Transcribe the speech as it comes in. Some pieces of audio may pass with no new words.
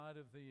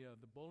of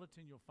the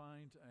bulletin, you'll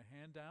find a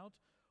handout.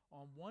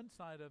 On one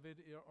side of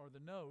it are the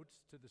notes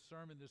to the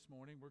sermon this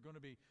morning. We're going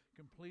to be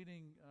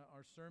completing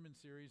our sermon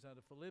series out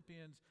of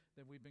Philippians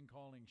that we've been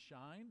calling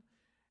Shine.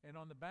 And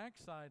on the back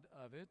side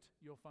of it,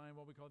 you'll find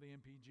what we call the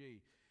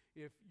MPG.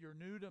 If you're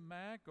new to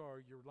Mac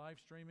or you're live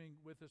streaming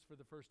with us for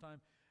the first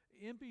time,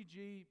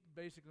 MPG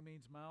basically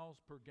means miles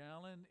per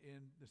gallon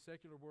in the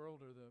secular world,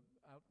 or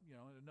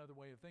another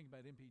way of thinking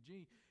about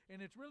MPG.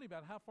 And it's really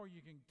about how far you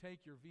can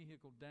take your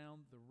vehicle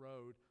down the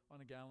road on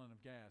a gallon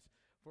of gas.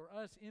 For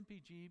us,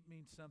 MPG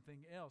means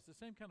something else. The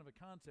same kind of a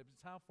concept.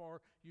 It's how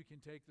far you can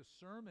take the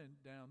sermon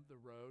down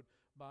the road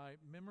by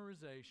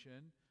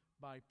memorization,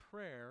 by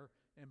prayer,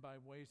 and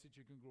by ways that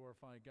you can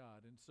glorify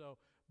God. And so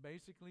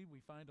basically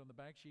we find on the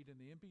back sheet in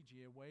the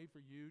MPG a way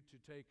for you to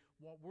take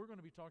what we're going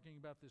to be talking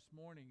about this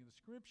morning in the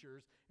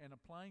scriptures and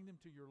applying them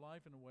to your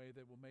life in a way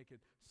that will make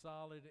it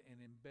solid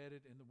and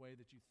embedded in the way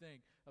that you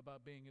think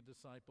about being a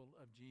disciple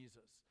of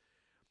Jesus.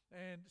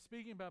 And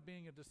speaking about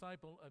being a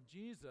disciple of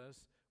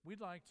Jesus,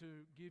 we'd like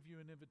to give you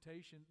an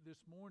invitation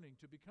this morning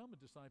to become a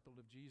disciple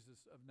of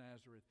Jesus of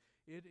Nazareth.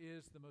 It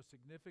is the most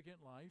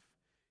significant life.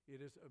 It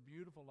is a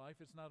beautiful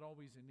life. It's not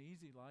always an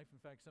easy life.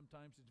 In fact,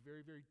 sometimes it's very,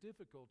 very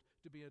difficult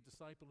to be a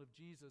disciple of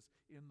Jesus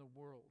in the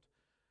world.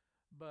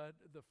 But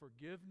the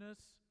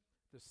forgiveness,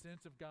 the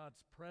sense of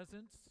God's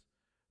presence,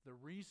 the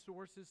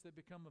resources that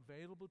become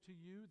available to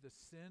you, the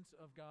sense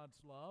of God's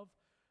love,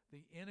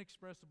 the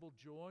inexpressible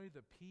joy,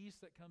 the peace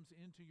that comes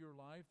into your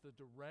life, the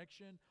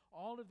direction,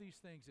 all of these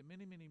things and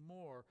many, many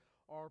more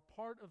are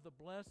part of the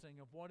blessing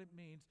of what it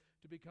means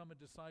to become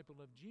a disciple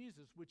of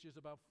Jesus, which is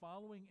about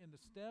following in the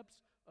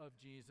steps of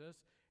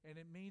Jesus, and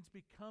it means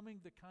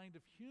becoming the kind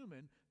of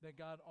human that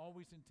God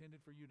always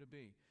intended for you to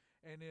be.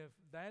 And if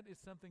that is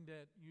something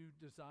that you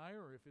desire,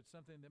 or if it's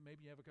something that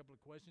maybe you have a couple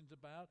of questions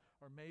about,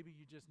 or maybe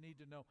you just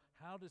need to know,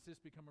 how does this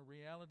become a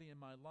reality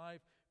in my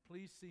life,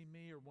 please see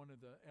me or one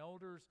of the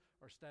elders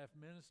or staff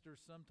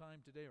ministers sometime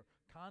today, or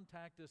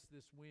contact us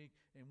this week,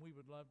 and we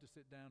would love to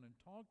sit down and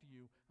talk to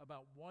you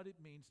about what it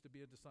means to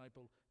be a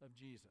disciple of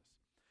Jesus.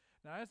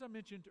 Now, as I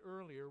mentioned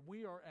earlier,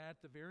 we are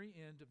at the very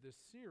end of this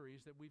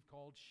series that we've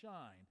called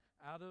Shine,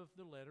 out of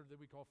the letter that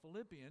we call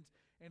Philippians,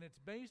 and it's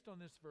based on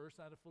this verse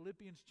out of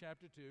Philippians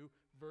chapter 2,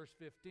 verse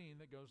 15,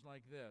 that goes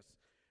like this: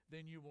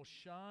 "Then you will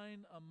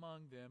shine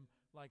among them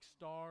like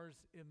stars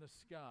in the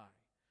sky."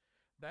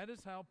 That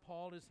is how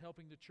Paul is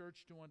helping the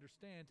church to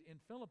understand in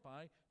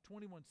Philippi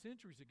 21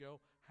 centuries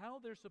ago how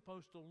they're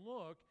supposed to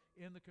look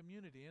in the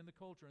community, in the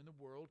culture, in the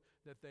world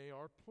that they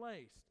are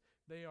placed.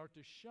 They are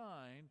to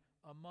shine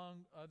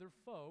among other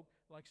folk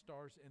like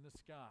stars in the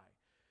sky.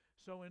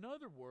 So in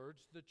other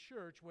words, the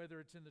church, whether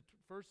it's in the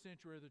first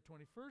century or the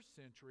 21st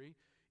century,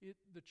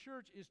 the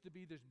church is to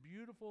be this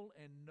beautiful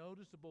and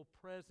noticeable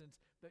presence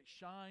that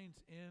shines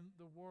in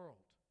the world.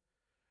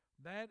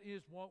 That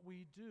is what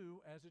we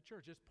do as a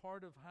church. It's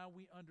part of how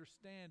we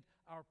understand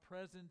our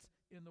presence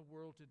in the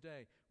world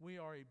today. We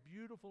are a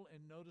beautiful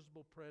and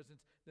noticeable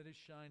presence that is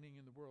shining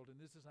in the world,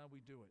 and this is how we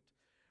do it.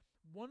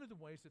 One of the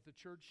ways that the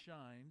church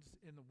shines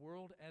in the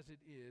world as it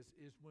is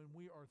when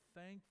we are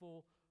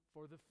thankful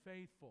for the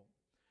faithful.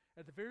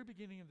 At the very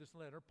beginning of this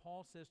letter,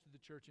 Paul says to the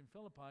church in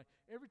Philippi,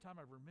 "Every time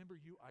I remember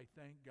you, I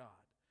thank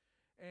God."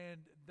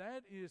 And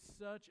that is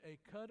such a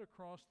cut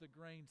across the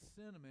grain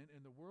sentiment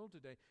in the world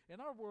today. In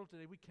our world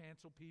today, we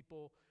cancel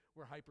people,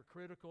 we're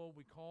hypercritical,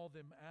 we call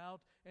them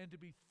out. And to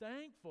be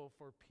thankful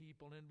for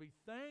people, and to be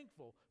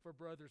thankful for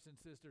brothers and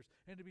sisters,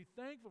 and to be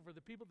thankful for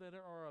the people that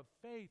are of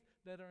faith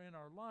that are in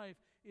our life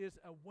is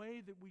a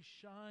way that we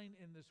shine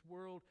in this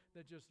world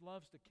that just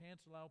loves to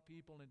cancel out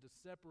people and to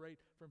separate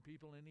from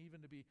people and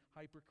even to be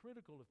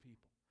hypercritical of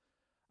people.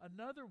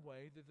 Another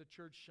way that the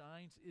church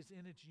shines is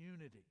in its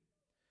unity.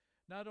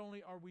 Not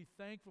only are we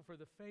thankful for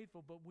the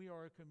faithful, but we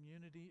are a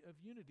community of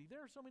unity.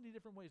 There are so many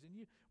different ways,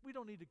 and we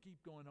don't need to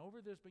keep going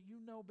over this, but you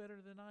know better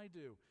than I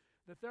do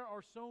that there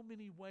are so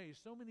many ways,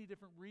 so many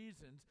different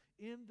reasons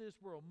in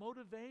this world,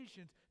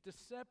 motivations to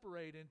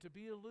separate and to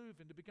be aloof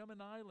and to become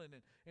an island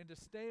and to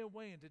stay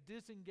away and to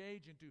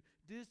disengage and to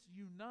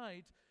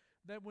disunite,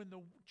 that when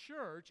the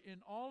church,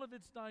 in all of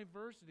its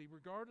diversity,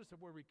 regardless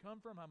of where we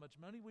come from, how much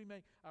money we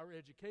make, our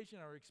education,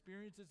 our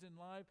experiences in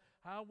life,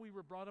 how we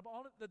were brought up,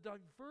 all of the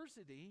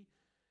diversity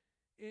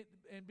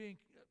and being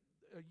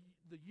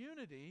the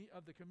unity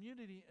of the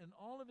community and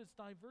all of its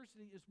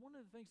diversity is one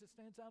of the things that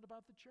stands out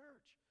about the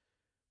church.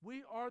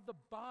 We are the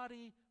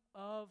body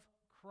of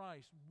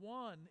Christ.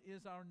 One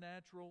is our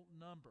natural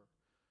number.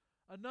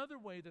 Another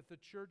way that the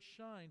church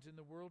shines in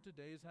the world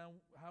today is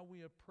how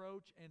we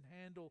approach and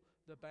handle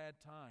the bad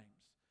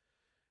times.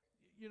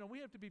 We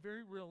have to be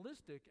very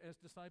realistic as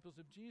disciples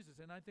of Jesus,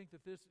 and I think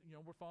that this,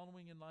 we're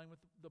following in line with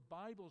the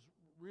Bible's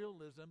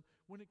realism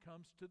when it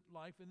comes to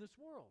life in this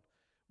world.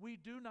 We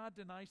do not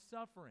deny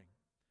suffering.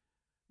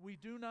 We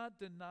do not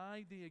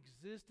deny the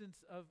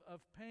existence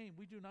of pain.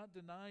 We do not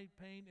deny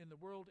pain in the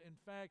world. In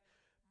fact,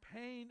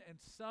 pain and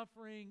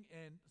suffering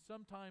and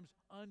sometimes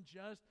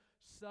unjust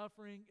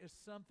suffering is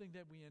something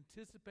that we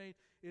anticipate.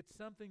 It's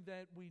something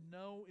that we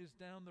know is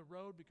down the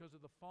road because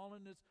of the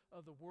fallenness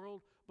of the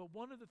world. But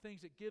one of the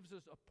things that gives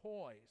us a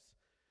poise,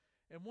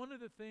 and one of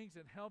the things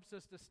that helps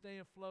us to stay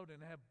afloat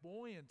and have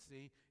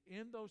buoyancy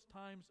in those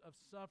times of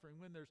suffering,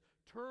 when there's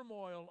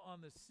turmoil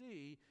on the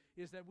sea,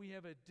 is that we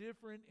have a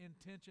different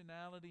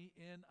intentionality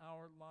in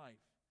our life.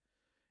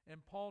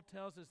 And Paul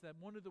tells us that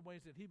one of the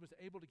ways that he was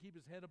able to keep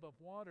his head above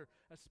water,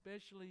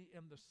 especially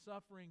in the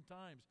suffering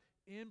times,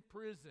 in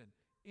prison,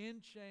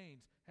 in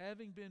chains,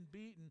 having been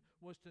beaten,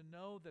 was to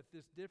know that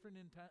this different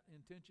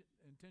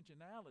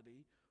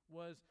intentionality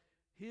was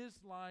his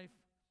life.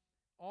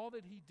 All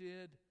that he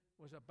did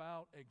was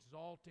about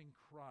exalting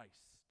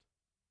Christ,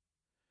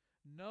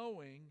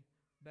 knowing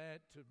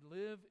that to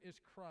live is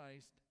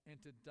Christ and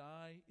to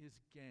die is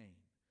gain.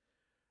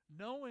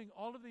 Knowing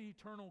all of the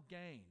eternal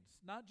gains,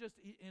 not just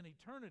in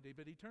eternity,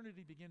 but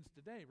eternity begins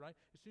today, right?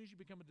 As soon as you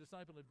become a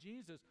disciple of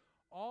Jesus,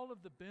 all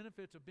of the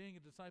benefits of being a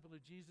disciple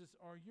of Jesus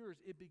are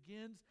yours. It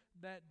begins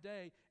that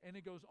day, and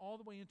it goes all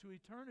the way into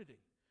eternity.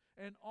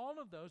 And all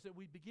of those that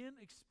we begin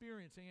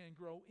experiencing and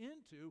grow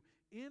into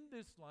in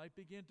this life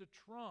begin to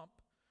trump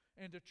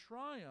and to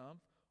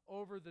triumph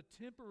over the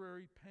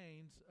temporary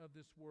pains of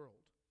this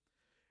world.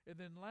 And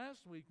then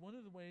last week, one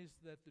of the ways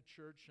that the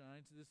church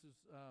shines, this is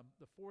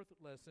the fourth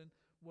lesson,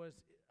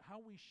 was how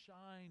we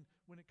shine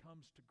when it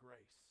comes to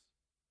grace.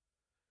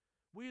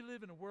 We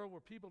live in a world where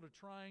people are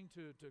trying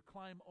to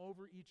climb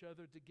over each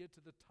other to get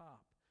to the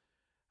top.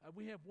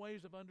 We have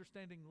ways of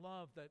understanding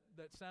love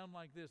that sound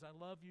like this: I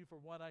love you for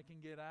what I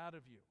can get out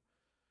of you.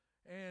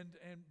 And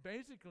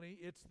basically,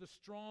 it's the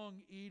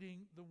strong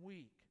eating the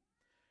weak.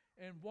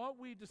 And what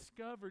we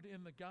discovered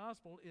in the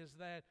gospel is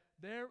that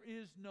there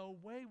is no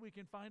way we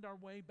can find our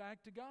way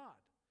back to God.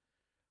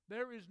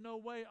 There is no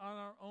way on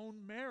our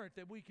own merit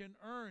that we can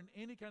earn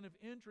any kind of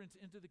entrance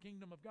into the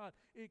kingdom of God.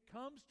 It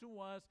comes to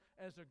us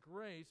as a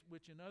grace,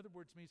 which in other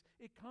words means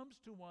it comes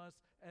to us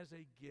as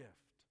a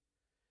gift.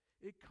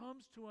 It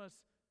comes to us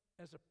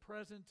as a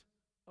present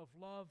of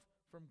love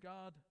from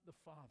God the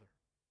Father.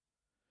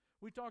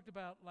 We talked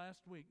about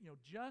last week,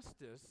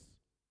 justice.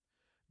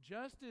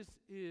 Justice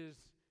is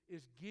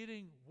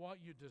getting what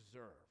you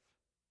deserve.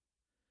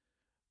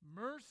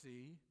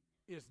 Mercy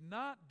is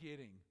not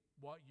getting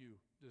what you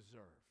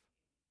deserve.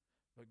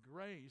 But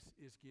grace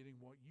is getting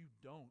what you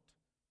don't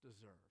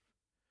deserve.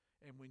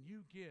 And when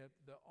you get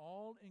the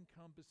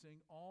all-encompassing,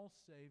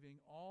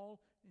 all-saving,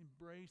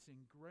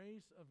 all-embracing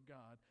grace of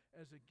God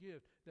as a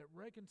gift that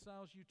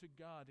reconciles you to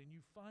God, and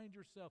you find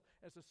yourself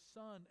as a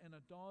son and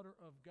a daughter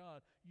of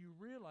God, you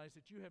realize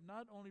that you have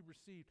not only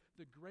received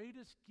the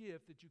greatest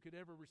gift that you could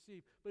ever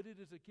receive, but it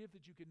is a gift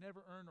that you could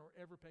never earn or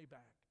ever pay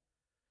back.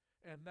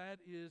 And that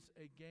is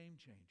a game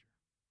changer.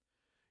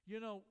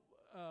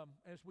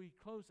 As we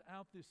close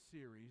out this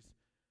series,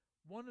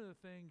 one of the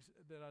things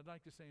that I'd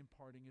like to say in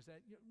parting is that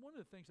one of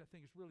the things I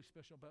think is really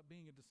special about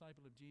being a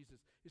disciple of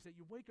Jesus is that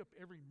you wake up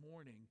every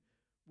morning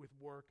with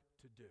work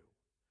to do.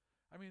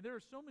 I mean, there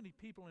are so many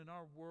people in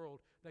our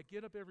world that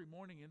get up every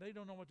morning and they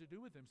don't know what to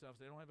do with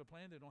themselves. They don't have a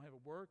plan. They don't have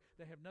a work.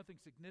 They have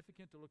nothing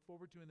significant to look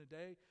forward to in the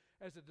day.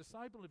 As a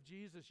disciple of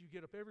Jesus, you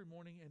get up every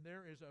morning and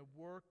there is a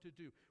work to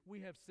do.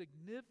 We have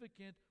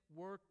significant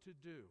work to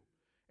do.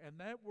 And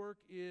that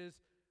work is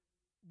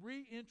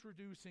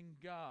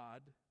reintroducing God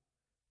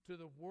to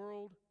the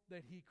world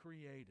that He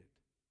created.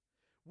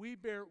 We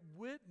bear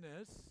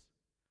witness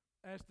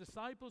as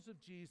disciples of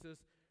Jesus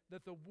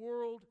that the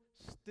world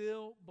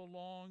still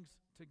belongs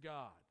to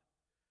God.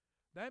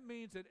 That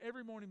means that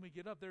every morning we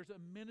get up, there's a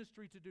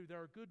ministry to do.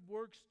 There are good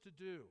works to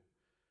do.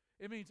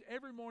 It means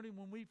every morning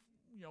when we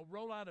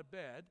roll out of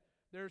bed,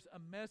 there's a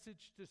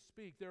message to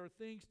speak. There are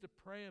things to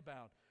pray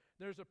about.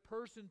 There's a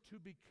person to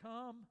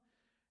become.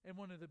 And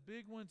one of the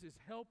big ones is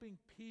helping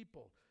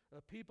people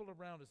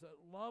around us,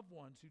 loved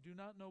ones who do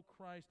not know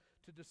Christ,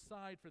 to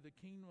decide for the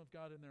kingdom of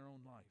God in their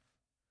own life.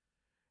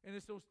 And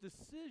it's those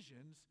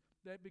decisions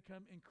that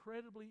become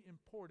incredibly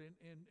important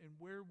in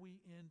where we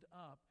end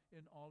up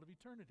in all of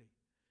eternity.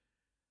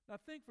 Now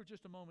think for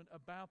just a moment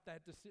about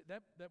that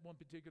one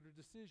particular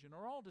decision,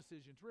 or all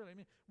decisions really. I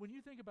mean, when you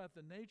think about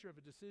the nature of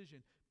a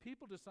decision,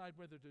 people decide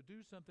whether to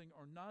do something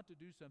or not to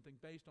do something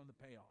based on the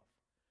payoff,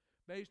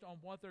 based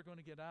on what they're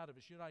going to get out of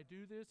it. Should I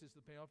do this? Is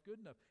the payoff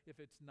good enough? If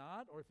it's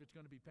not, or if it's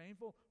going to be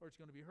painful, or it's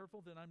going to be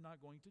hurtful, then I'm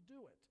not going to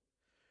do it.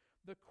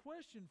 The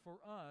question for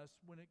us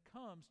when it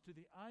comes to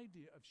the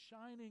idea of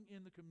shining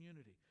in the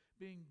community,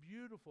 being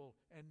beautiful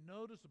and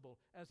noticeable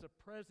as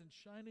a presence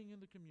shining in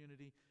the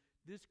community,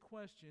 this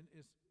question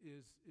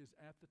is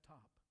at the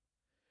top.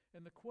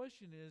 And the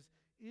question is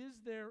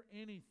there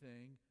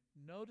anything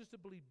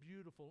noticeably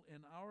beautiful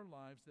in our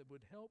lives that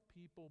would help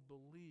people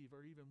believe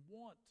or even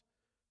want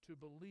to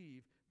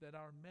believe that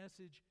our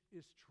message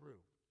is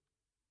true?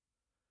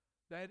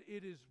 That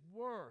it is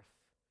worth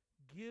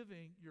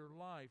giving your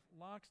life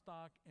lock,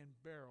 stock, and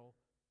barrel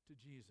to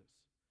Jesus.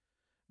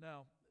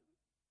 Now,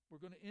 we're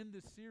going to end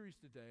this series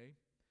today,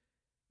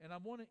 And I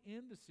want to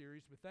end the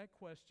series with that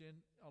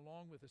question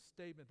along with a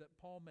statement that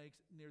Paul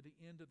makes near the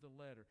end of the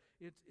letter.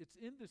 It's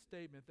in the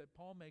statement that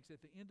Paul makes at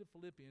the end of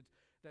Philippians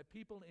that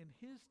people in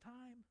his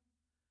time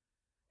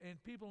and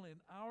people in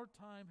our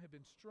time have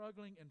been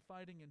struggling and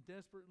fighting and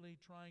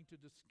desperately trying to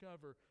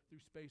discover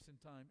through space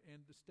and time.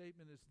 And the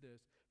statement is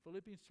this,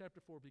 Philippians chapter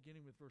 4,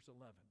 beginning with verse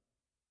 11.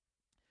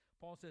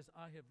 Paul says,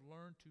 I have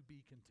learned to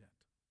be content.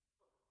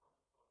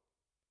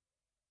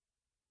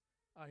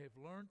 I have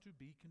learned to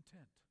be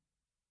content.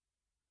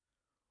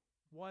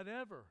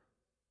 Whatever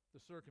the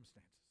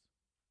circumstances.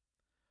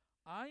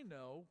 I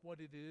know what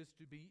it is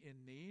to be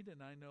in need,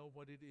 and I know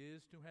what it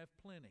is to have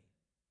plenty.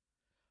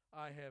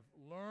 I have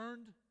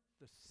learned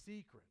the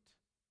secret.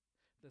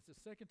 That's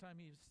the second time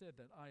he said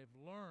that. I have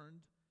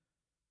learned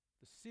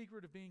the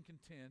secret of being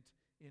content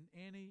in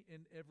any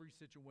and every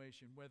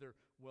situation, whether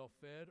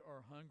well-fed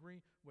or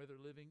hungry, whether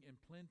living in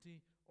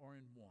plenty or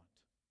in want.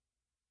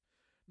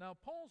 Now,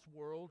 Paul's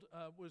world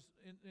was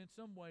in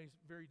some ways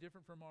very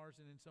different from ours,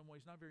 and in some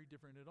ways not very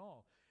different at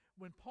all.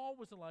 When Paul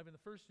was alive in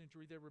the first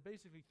century, there were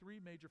basically three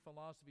major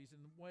philosophies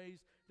and ways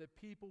that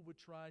people would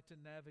try to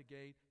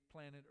navigate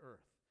planet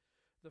Earth.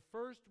 The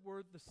first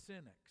were the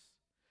Cynics.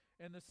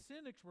 And the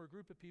Cynics were a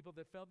group of people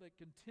that felt that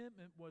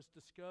contentment was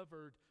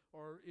discovered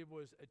or it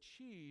was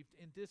achieved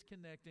in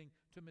disconnecting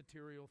to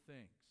material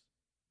things.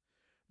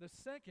 The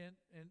second,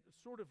 and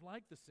sort of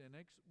like the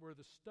Cynics, were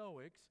the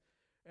Stoics.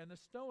 And the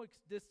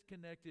Stoics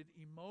disconnected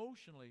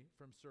emotionally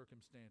from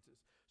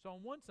circumstances. So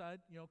on one side,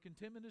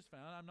 contentment is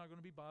found. I'm not going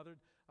to be bothered.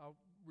 I'll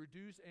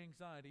reduce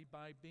anxiety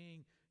by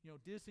being,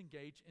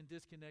 disengaged and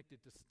disconnected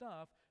to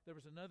stuff. There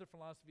was another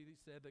philosophy that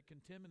said that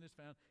contentment is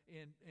found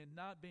in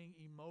not being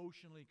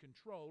emotionally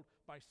controlled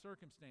by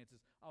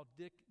circumstances. I'll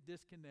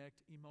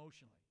disconnect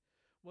emotionally.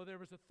 Well, there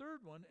was a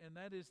third one, and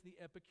that is the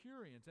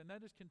Epicureans, and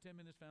that is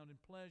contentment is found in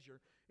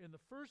pleasure. In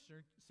the first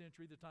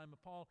century, the time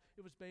of Paul,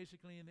 it was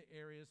basically in the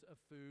areas of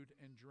food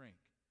and drink.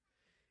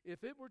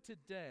 If it were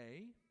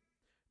today,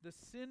 the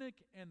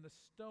cynic and the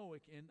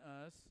stoic in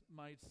us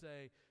might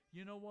say,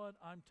 you know what,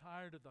 I'm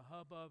tired of the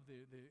hubbub,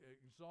 the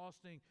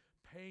exhausting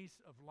pace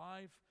of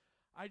life.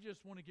 I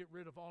just want to get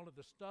rid of all of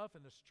the stuff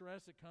and the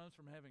stress that comes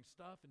from having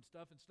stuff and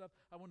stuff and stuff.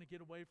 I want to get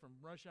away from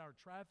rush hour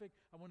traffic.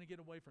 I want to get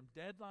away from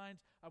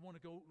deadlines. I want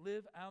to go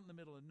live out in the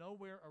middle of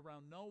nowhere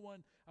around no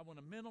one. I want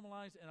to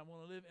minimalize, and I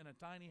want to live in a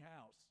tiny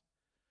house.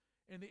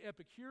 And the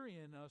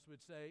Epicurean us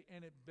would say,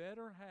 and it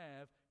better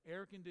have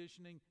air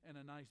conditioning and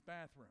a nice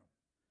bathroom.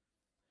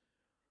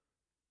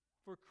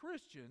 For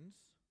Christians,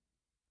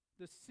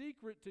 the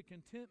secret to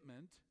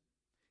contentment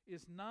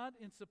is not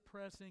in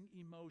suppressing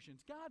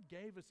emotions. God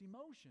gave us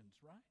emotions,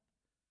 right?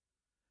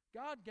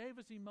 God gave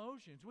us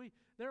emotions.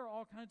 There are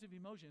all kinds of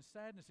emotions,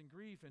 sadness and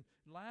grief and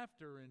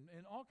laughter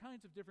and all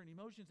kinds of different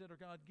emotions that are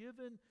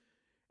God-given.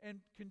 And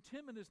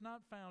contentment is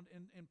not found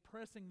in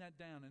pressing that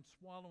down and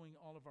swallowing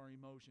all of our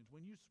emotions.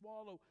 When you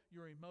swallow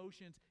your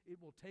emotions,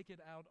 it will take it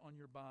out on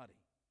your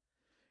body.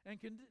 And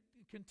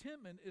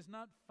contentment is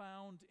not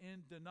found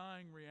in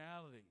denying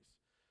realities.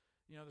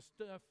 The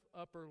stuff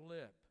upper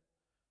lip.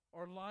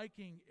 Or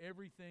liking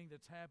everything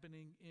that's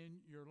happening in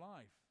your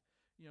life.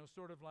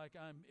 Sort of like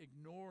I'm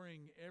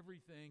ignoring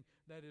everything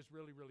that is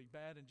really, really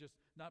bad and just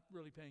not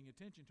really paying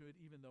attention to it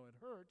even though it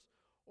hurts.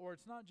 Or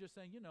it's not just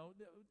saying,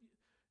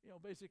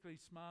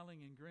 basically smiling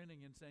and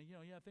grinning and saying,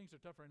 yeah, things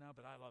are tough right now,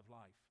 but I love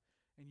life.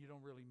 And you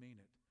don't really mean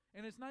it.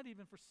 And it's not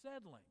even for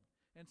settling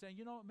and saying,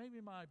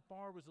 maybe my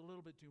bar was a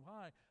little bit too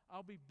high.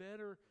 I'll be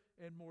better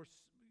and more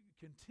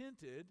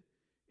contented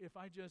if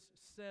I just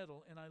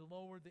settle and I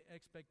lower the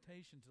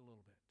expectations a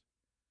little bit.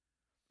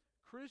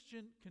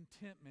 Christian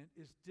contentment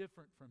is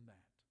different from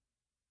that.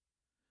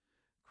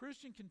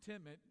 Christian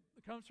contentment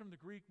comes from the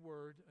Greek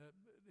word,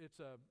 it's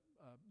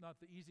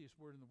not the easiest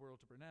word in the world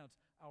to pronounce,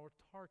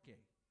 autarke.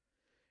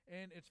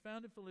 And it's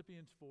found in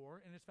Philippians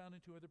 4, and it's found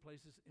in two other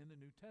places in the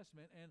New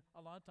Testament, and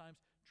a lot of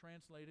times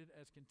translated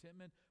as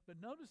contentment.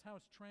 But notice how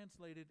it's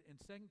translated in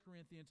 2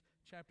 Corinthians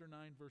chapter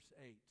 9, verse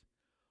 8.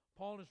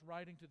 Paul is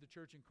writing to the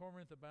church in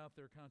Corinth about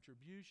their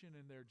contribution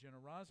and their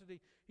generosity.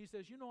 He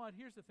says, you know what,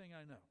 here's the thing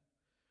I know.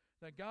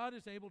 That God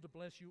is able to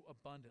bless you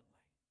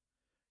abundantly.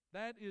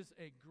 That is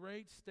a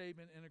great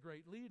statement and a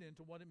great lead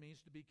into what it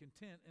means to be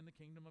content in the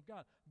kingdom of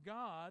God.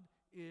 God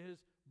is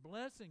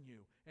blessing you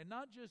and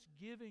not just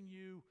giving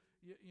you,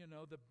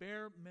 the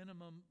bare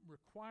minimum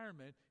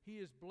requirement. He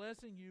is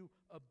blessing you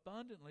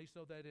abundantly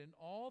so that in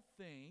all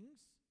things,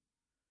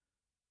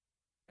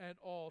 at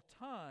all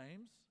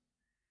times,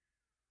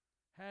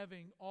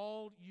 having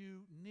all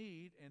you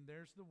need, and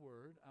there's the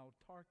word,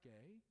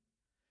 autarke,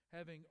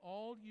 having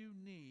all you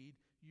need,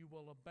 you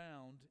will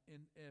abound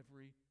in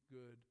every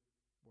good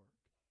work.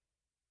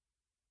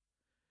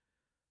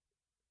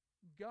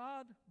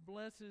 God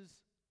blesses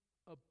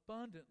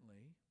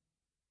abundantly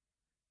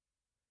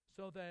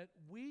so that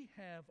we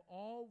have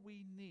all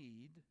we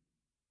need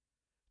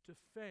to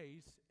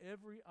face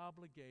every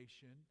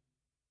obligation,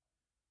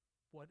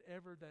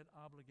 whatever that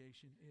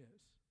obligation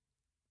is.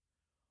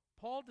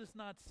 Paul does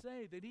not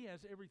say that he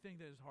has everything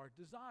that his heart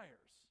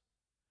desires.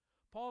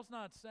 Paul's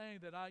not saying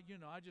that I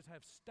just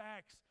have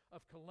stacks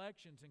of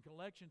collections and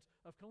collections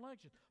of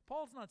collections.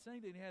 Paul's not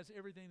saying that he has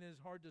everything that his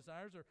heart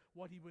desires or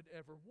what he would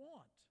ever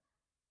want.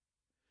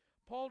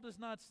 Paul does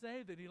not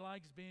say that he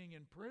likes being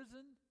in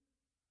prison.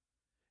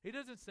 He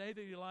doesn't say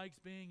that he likes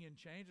being in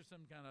chains or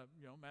some kind of,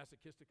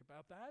 masochistic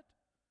about that.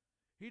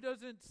 He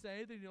doesn't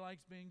say that he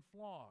likes being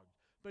flogged.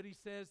 But he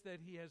says that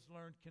he has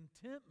learned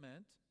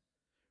contentment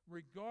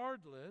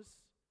regardless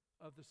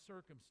of the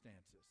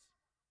circumstances.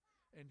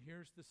 And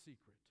here's the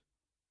secret.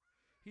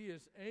 He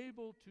is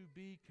able to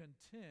be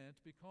content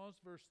because,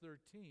 verse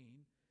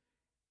 13,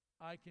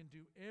 I can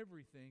do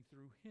everything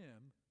through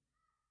him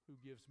who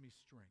gives me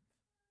strength.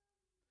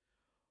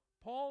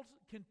 Paul's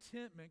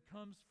contentment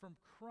comes from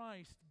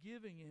Christ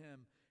giving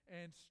him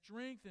and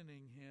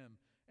strengthening him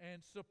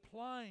and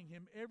supplying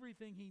him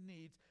everything he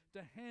needs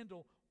to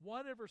handle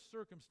whatever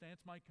circumstance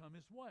might come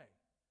his way.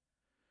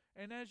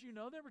 And as you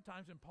know, there were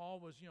times when Paul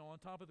was, on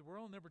top of the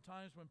world, and there were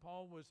times when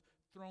Paul was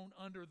thrown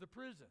under the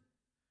prison.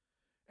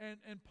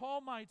 And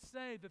Paul might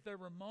say that there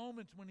were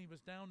moments when he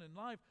was down in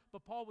life,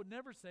 but Paul would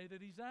never say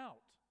that he's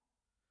out.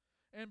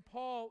 And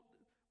Paul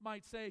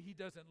might say he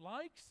doesn't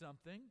like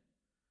something,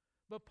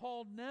 but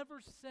Paul never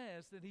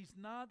says that he's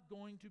not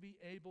going to be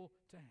able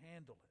to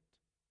handle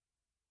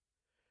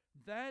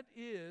it. That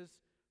is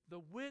the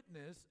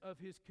witness of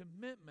his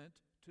commitment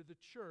to the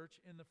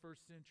church in the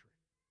first century.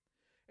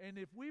 And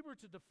if we were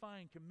to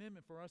define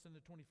commitment for us in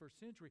the 21st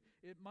century,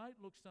 it might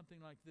look something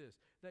like this: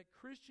 that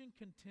Christian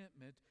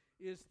contentment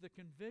is the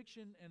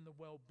conviction and the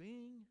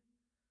well-being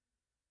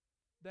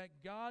that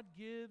God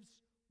gives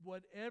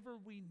whatever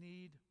we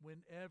need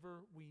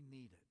whenever we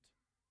need it.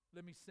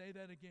 Let me say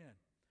that again.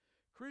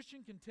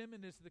 Christian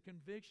contentment is the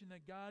conviction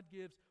that God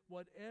gives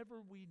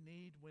whatever we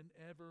need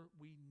whenever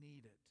we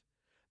need it.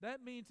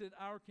 That means that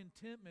our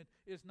contentment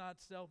is not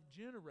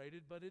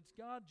self-generated, but it's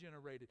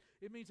God-generated.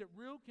 It means that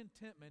real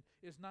contentment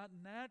is not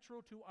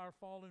natural to our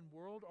fallen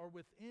world or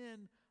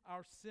within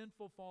our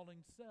sinful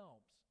falling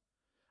selves.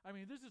 I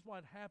mean, this is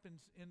what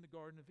happens in the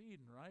Garden of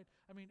Eden, right?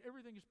 I mean,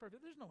 everything is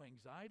perfect. There's no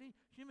anxiety.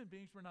 Human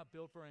beings were not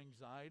built for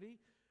anxiety.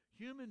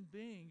 Human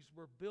beings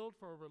were built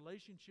for a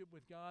relationship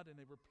with God, and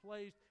they were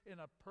placed in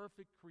a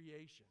perfect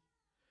creation.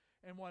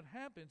 And what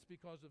happens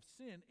because of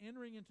sin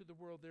entering into the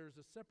world, there is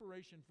a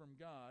separation from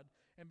God.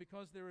 And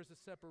because there is a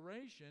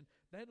separation,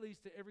 that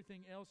leads to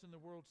everything else in the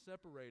world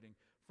separating.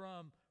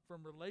 From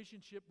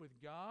relationship with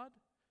God,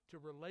 to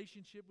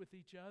relationship with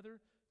each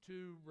other,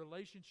 to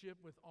relationship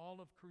with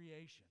all of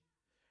creation.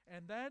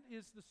 And that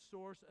is the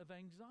source of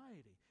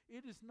anxiety.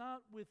 It is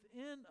not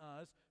within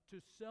us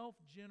to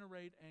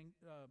self-generate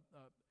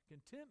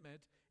contentment.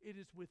 It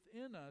is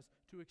within us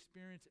to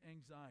experience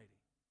anxiety.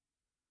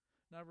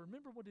 Now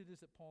remember what it is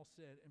that Paul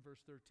said in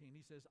verse 13.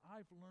 He says,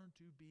 I've learned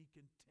to be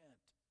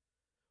content,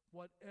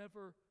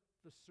 whatever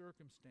the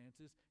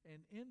circumstances.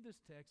 And in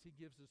this text, he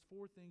gives us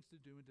 4 things to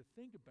do and to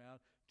think about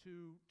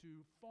to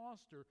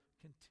foster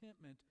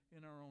contentment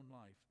in our own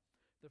life.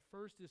 The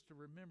first is to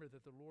remember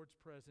that the Lord's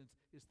presence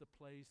is the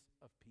place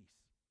of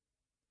peace.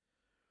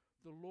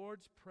 The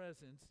Lord's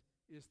presence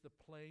is the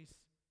place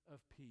of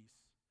peace.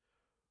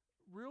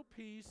 Real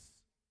peace,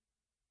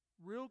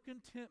 real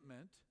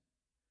contentment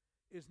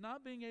is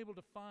not being able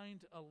to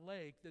find a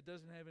lake that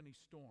doesn't have any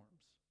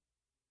storms.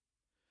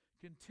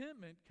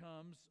 Contentment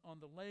comes on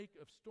the lake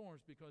of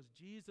storms because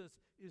Jesus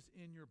is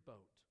in your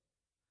boat.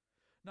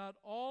 Not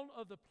all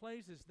of the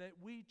places that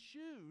we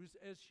choose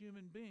as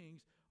human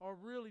beings are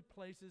really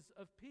places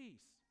of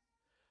peace.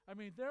 I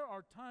mean, there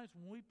are times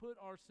when we put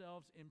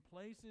ourselves in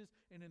places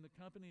and in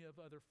the company of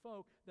other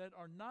folk that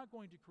are not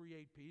going to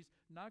create peace,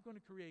 not going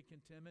to create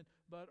contentment,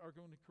 but are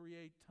going to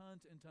create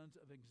tons and tons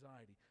of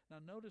anxiety. Now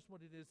notice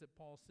what it is that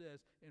Paul says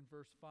in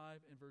verse 5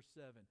 and verse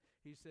 7.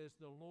 He says,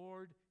 the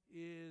Lord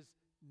is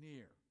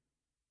near.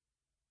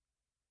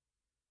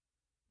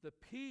 The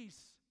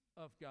peace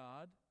of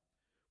God,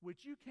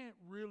 which you can't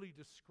really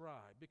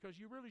describe, because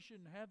you really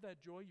shouldn't have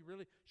that joy, you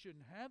really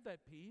shouldn't have that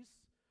peace,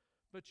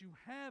 but you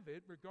have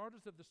it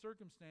regardless of the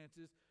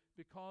circumstances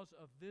because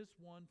of this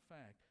one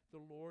fact: the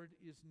Lord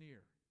is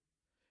near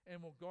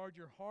and will guard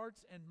your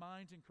hearts and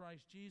minds in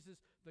Christ Jesus.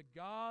 The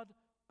God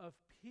of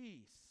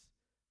peace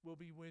will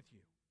be with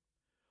you.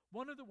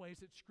 One of the ways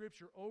that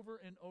Scripture over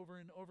and over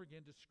and over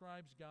again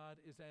describes God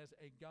is as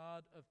a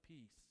God of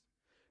peace.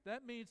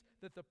 That means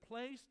that the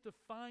place to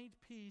find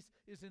peace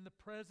is in the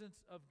presence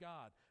of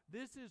God.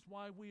 This is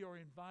why we are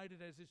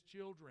invited as His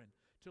children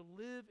to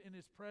live in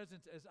His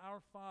presence as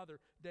our Father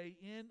day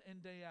in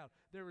and day out.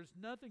 There is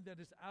nothing that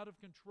is out of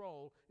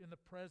control in the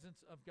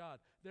presence of God.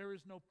 There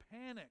is no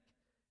panic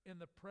in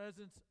the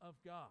presence of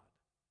God.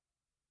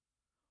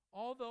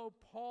 Although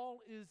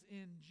Paul is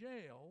in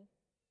jail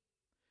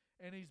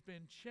and he's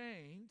been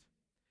chained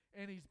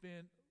and he's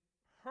been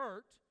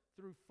hurt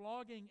through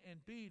flogging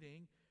and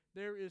beating,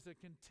 there is a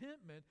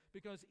contentment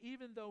because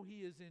even though he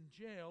is in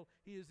jail,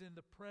 he is in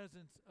the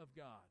presence of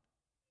God.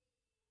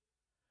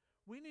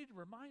 We need to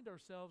remind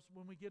ourselves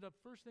when we get up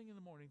first thing in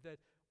the morning that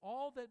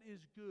all that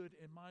is good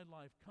in my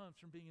life comes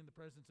from being in the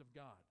presence of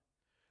God.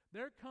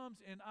 There comes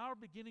in our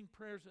beginning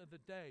prayers of the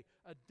day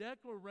a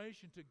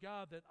declaration to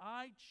God that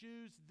I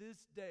choose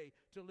this day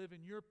to live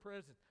in your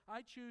presence.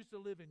 I choose to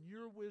live in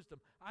your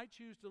wisdom. I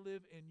choose to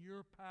live in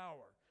your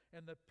power.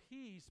 And the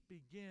peace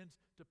begins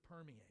to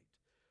permeate.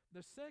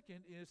 The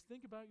second is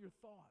think about your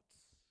thoughts.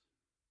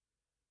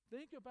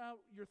 Think about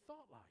your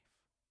thought life.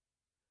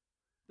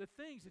 The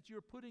things that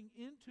you're putting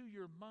into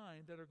your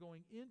mind that are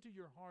going into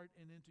your heart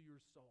and into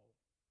your soul.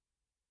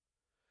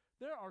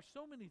 There are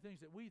so many things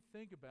that we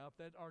think about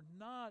that are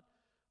not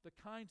the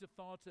kinds of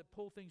thoughts that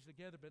pull things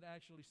together but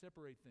actually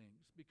separate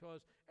things,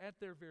 because at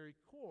their very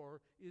core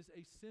is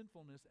a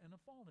sinfulness and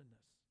a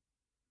fallenness.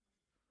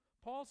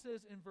 Paul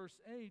says in verse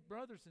 8,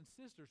 brothers and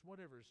sisters,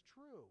 whatever is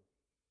true,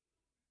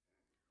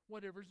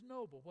 whatever is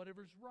noble,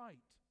 whatever is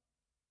right,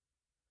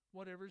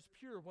 whatever is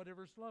pure,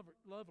 whatever is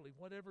lovely,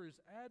 whatever is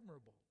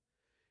admirable,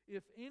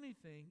 if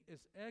anything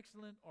is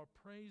excellent or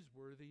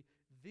praiseworthy,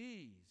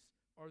 these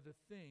are the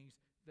things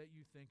that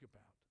you think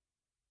about.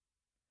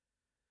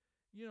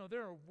 You know,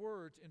 there are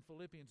words in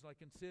Philippians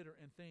like consider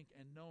and think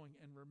and knowing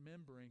and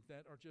remembering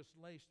that are just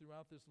laced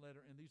throughout this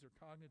letter, and these are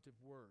cognitive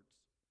words.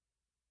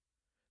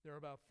 They're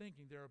about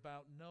thinking, they're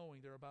about knowing,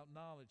 they're about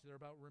knowledge, they're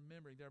about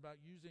remembering, they're about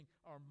using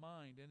our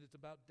mind, and it's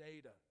about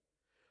data.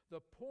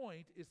 The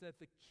point is that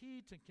the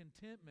key to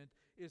contentment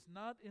is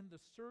not in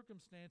the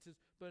circumstances,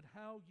 but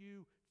how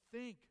you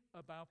think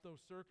about those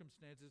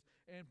circumstances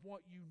and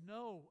what you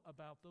know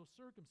about those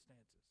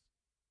circumstances.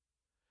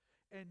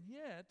 And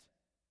yet,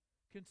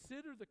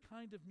 consider the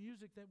kind of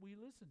music that we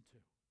listen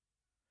to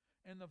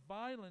and the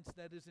violence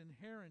that is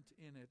inherent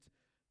in it,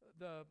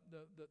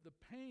 the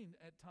pain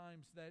at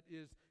times that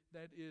is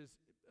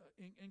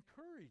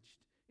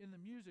encouraged in the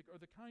music, or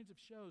the kinds of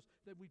shows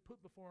that we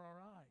put before our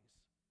eyes.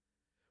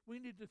 We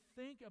need to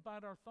think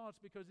about our thoughts,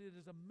 because it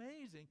is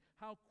amazing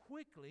how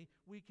quickly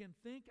we can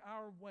think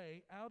our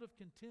way out of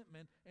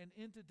contentment and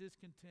into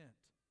discontent.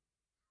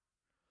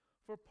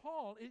 For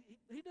Paul,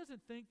 he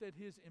doesn't think that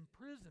his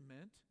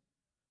imprisonment,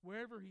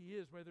 wherever he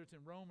is, whether it's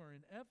in Rome or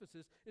in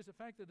Ephesus, is the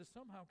fact that it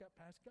somehow got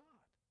past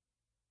God.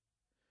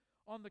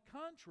 On the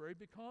contrary,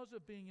 because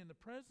of being in the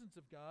presence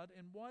of God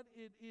and what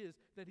it is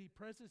that he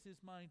presses his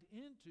mind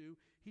into,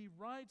 he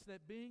writes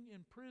that being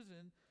in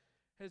prison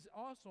has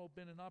also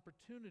been an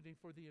opportunity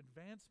for the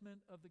advancement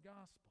of the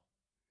gospel.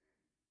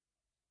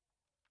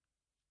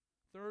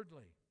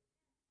 Thirdly,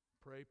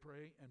 pray,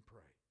 pray, and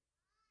pray.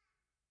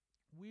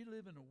 We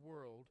live in a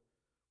world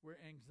where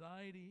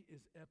anxiety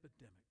is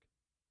epidemic.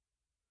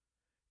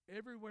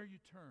 Everywhere you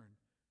turn,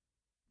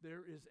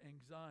 there is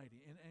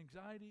anxiety. And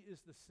anxiety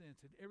is the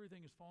sense that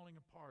everything is falling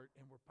apart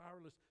and we're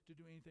powerless to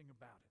do anything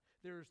about it.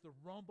 There is the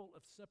rumble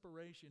of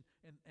separation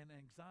and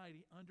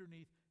anxiety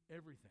underneath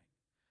everything.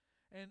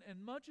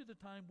 And much of the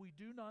time, we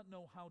do not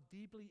know how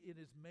deeply it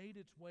has made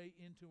its way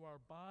into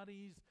our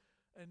bodies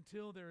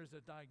until there is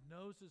a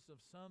diagnosis of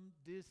some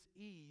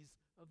dis-ease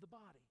of the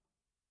body.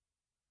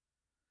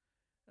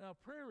 Now,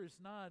 prayer is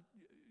not,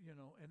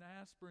 an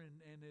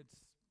aspirin, and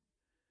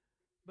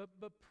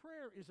but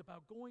prayer is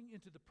about going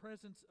into the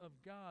presence of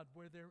God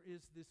where there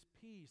is this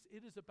peace.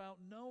 It is about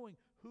knowing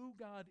who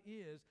God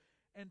is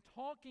and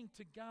talking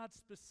to God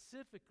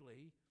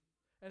specifically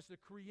as the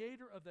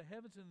creator of the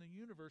heavens and the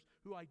universe,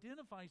 who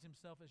identifies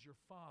himself as your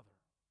father.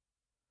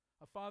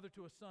 A father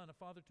to a son, a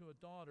father to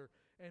a daughter,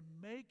 and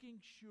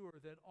making sure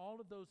that all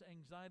of those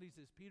anxieties,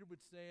 as Peter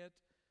would say it,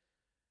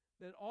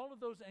 that all of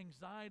those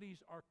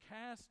anxieties are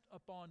cast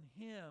upon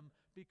him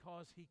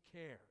because he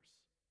cares.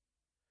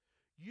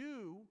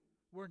 You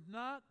were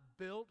not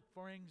built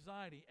for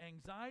anxiety.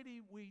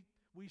 Anxiety we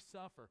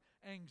suffer.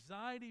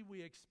 Anxiety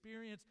we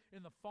experience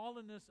in the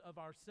fallenness of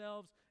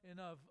ourselves and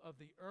of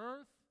the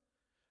earth.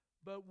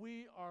 But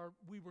we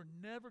were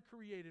never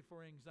created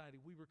for anxiety.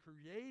 We were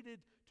created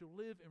to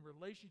live in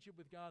relationship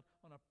with God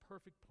on a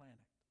perfect planet.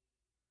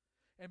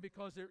 And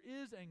because there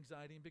is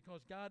anxiety, and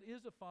because God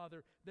is a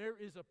father, there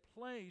is a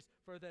place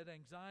for that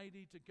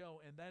anxiety to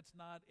go, and that's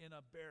not in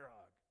a bear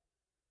hug.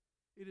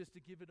 It is to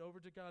give it over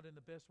to God, and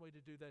the best way to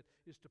do that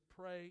is to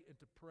pray and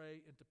to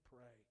pray and to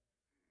pray.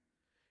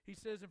 He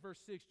says in verse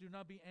 6, do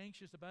not be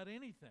anxious about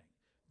anything.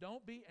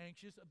 Don't be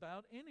anxious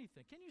about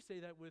anything. Can you say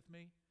that with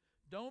me?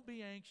 Don't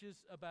be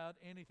anxious about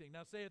anything.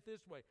 Now say it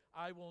this way.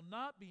 I will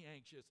not be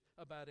anxious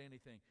about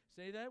anything.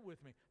 Say that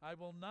with me. I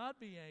will not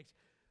be anxious.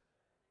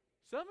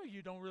 Some of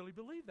you don't really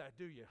believe that,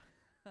 do you?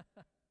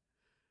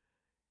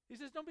 He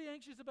says, don't be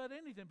anxious about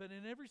anything, but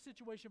in every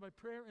situation by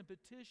prayer and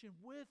petition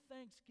with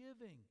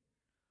thanksgiving.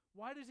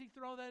 Why does he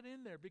throw that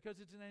in there? Because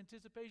it's an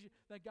anticipation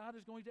that God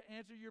is going to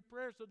answer your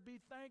prayer, so be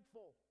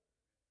thankful.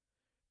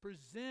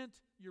 Present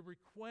your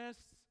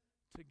requests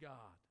to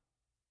God.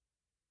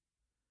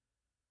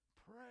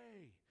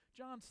 Pray.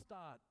 John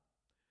Stott,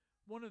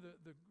 one of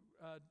the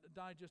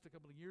died just a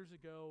couple of years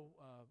ago,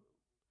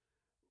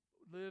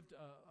 lived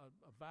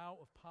a vow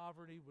of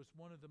poverty, was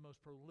one of the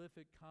most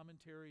prolific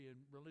commentary and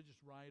religious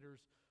writers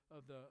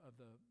of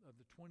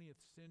the 20th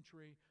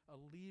century, a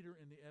leader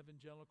in the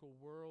evangelical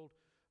world,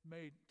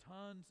 made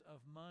tons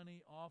of money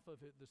off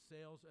of it, the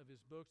sales of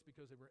his books,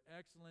 because they were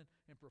excellent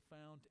and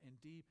profound and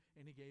deep,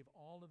 and he gave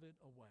all of it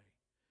away.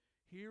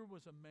 Here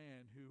was a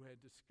man who had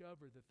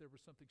discovered that there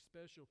was something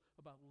special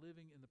about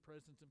living in the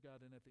presence of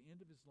God, and at the end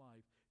of his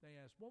life, they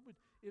asked, what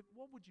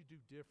would you do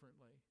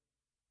differently?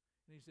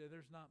 And he said,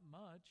 there's not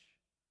much,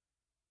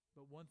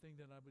 but one thing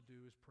that I would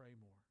do is pray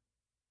more.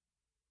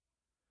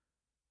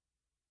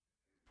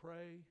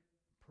 Pray,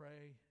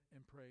 pray,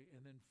 and pray,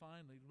 and then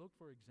finally look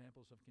for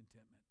examples of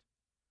contentment.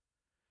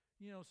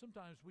 You know,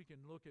 sometimes we can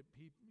look at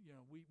people,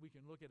 we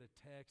can look at a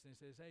text and it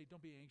says, hey,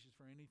 don't be anxious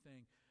for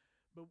anything.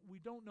 But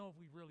we don't know if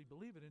we really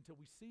believe it until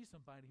we see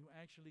somebody who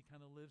actually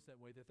kind of lives that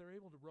way, that they're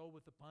able to roll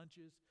with the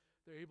punches,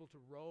 they're able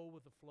to roll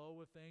with the flow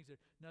of things,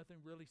 that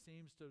nothing really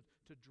seems to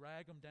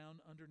drag them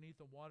down underneath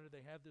the water.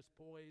 They have this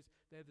poise,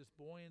 they have this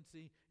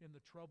buoyancy in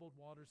the troubled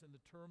waters and the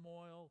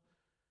turmoil.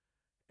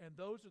 And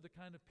those are the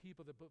kind of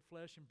people that put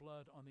flesh and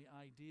blood on the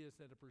ideas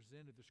that are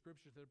presented, the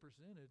scriptures that are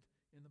presented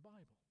in the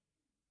Bible.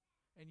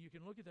 And you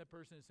can look at that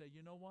person and say,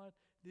 you know what?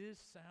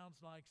 This sounds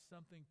like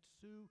something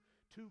too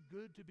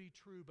good to be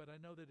true, but I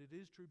know that it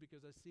is true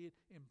because I see it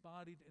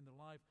embodied in the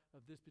life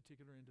of this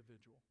particular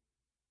individual.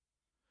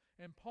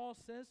 And Paul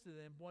says to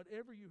them,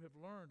 whatever you have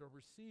learned or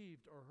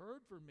received or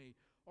heard from me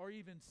or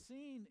even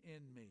seen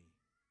in me,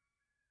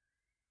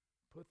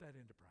 put that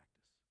into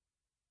practice.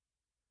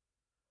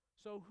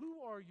 So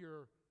who are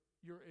your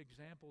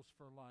examples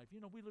for life?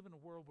 You know, we live in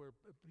a world where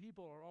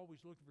people are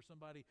always looking for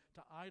somebody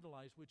to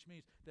idolize, which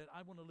means that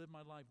I want to live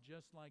my life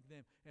just like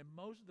them. And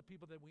most of the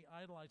people that we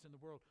idolize in the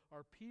world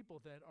are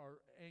people that are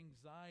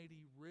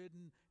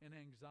anxiety-ridden and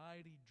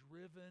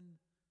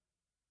anxiety-driven.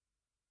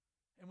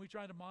 And we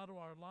try to model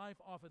our life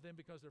off of them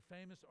because they're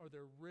famous or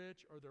they're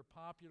rich or they're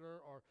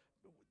popular or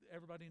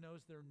everybody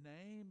knows their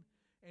name.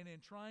 And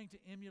in trying to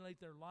emulate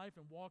their life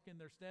and walk in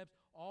their steps,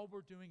 all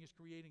we're doing is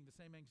creating the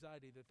same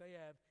anxiety that they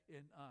have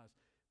in us.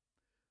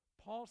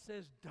 Paul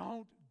says,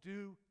 don't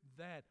do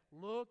that.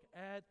 Look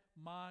at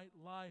my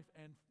life,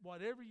 and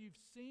whatever you've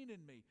seen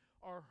in me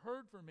or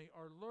heard from me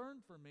or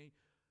learned from me,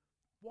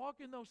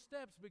 walk in those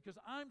steps because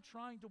I'm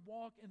trying to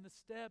walk in the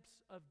steps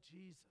of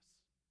Jesus.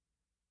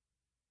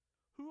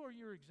 Who are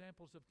your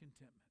examples of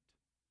contentment?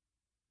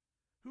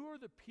 Who are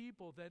the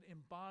people that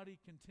embody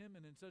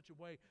contentment in such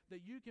a way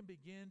that you can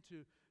begin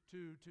to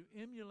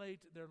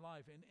emulate their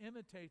life and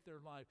imitate their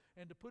life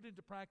and to put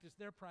into practice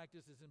their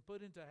practices and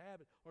put into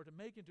habit or to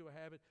make into a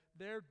habit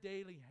their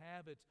daily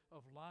habits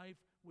of life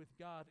with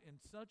God in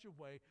such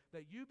a way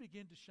that you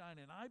begin to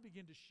shine and I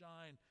begin to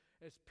shine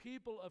as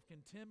people of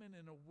contentment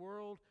in a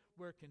world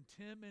where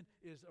contentment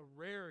is a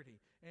rarity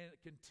and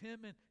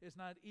contentment is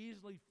not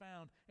easily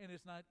found and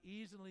it's not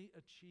easily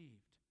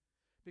achieved.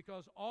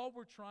 Because all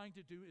we're trying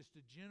to do is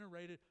to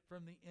generate it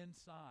from the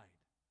inside.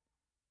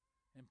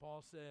 And Paul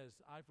says,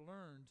 I've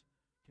learned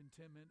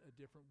contentment a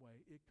different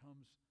way. It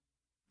comes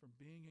from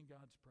being in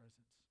God's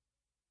presence.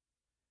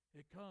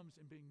 It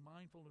comes in being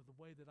mindful of the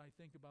way that I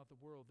think about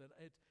the world, that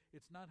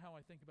it's not how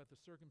I think about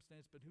the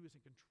circumstance, but who is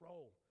in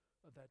control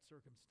of that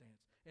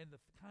circumstance. And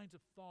the kinds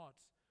of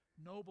thoughts,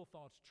 noble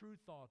thoughts, true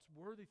thoughts,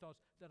 worthy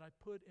thoughts that I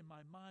put in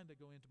my mind that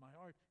go into my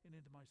heart and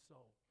into my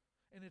soul.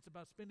 And it's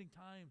about spending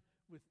time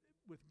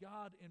with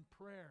God in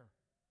prayer.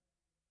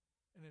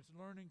 And it's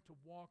learning to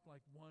walk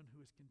like one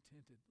who is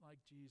contented, like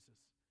Jesus.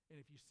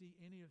 And if you see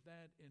any of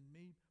that in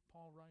me,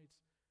 Paul writes,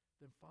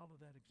 then follow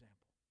that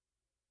example.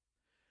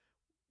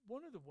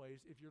 One of the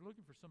ways, if you're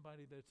looking for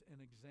somebody that's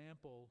an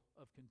example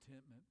of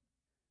contentment,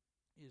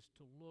 is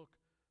to look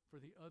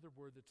for the other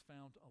word that's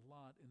found a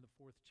lot in the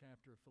 4th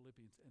chapter of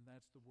Philippians, and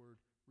that's the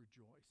word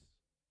rejoice.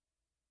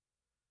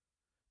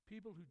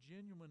 People who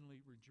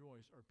genuinely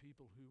rejoice are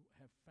people who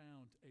have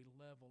found a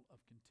level of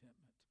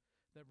contentment.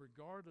 That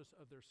regardless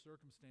of their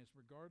circumstance,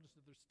 regardless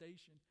of their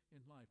station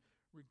in life,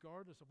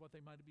 regardless of what they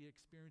might be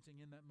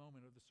experiencing in that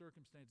moment or the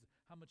circumstances,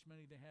 how much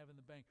money they have in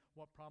the bank,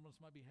 what problems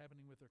might be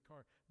happening with their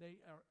car, they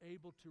are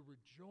able to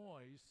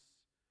rejoice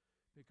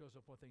because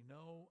of what they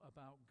know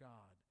about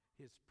God,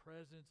 His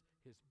presence,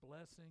 His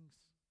blessings,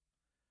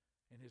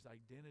 and His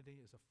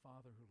identity as a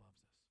Father who loves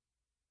us.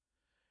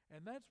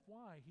 And that's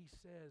why he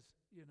says,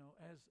 you know,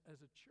 as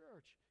a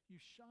church,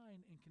 you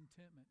shine in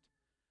contentment.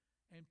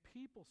 And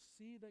people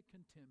see that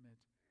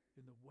contentment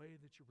in the way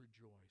that you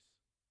rejoice.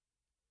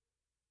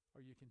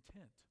 Are you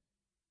content?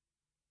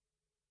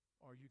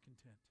 Are you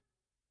content?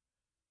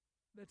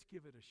 Let's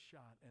give it a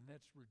shot and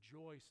let's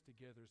rejoice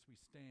together as we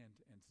stand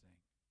and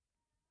sing.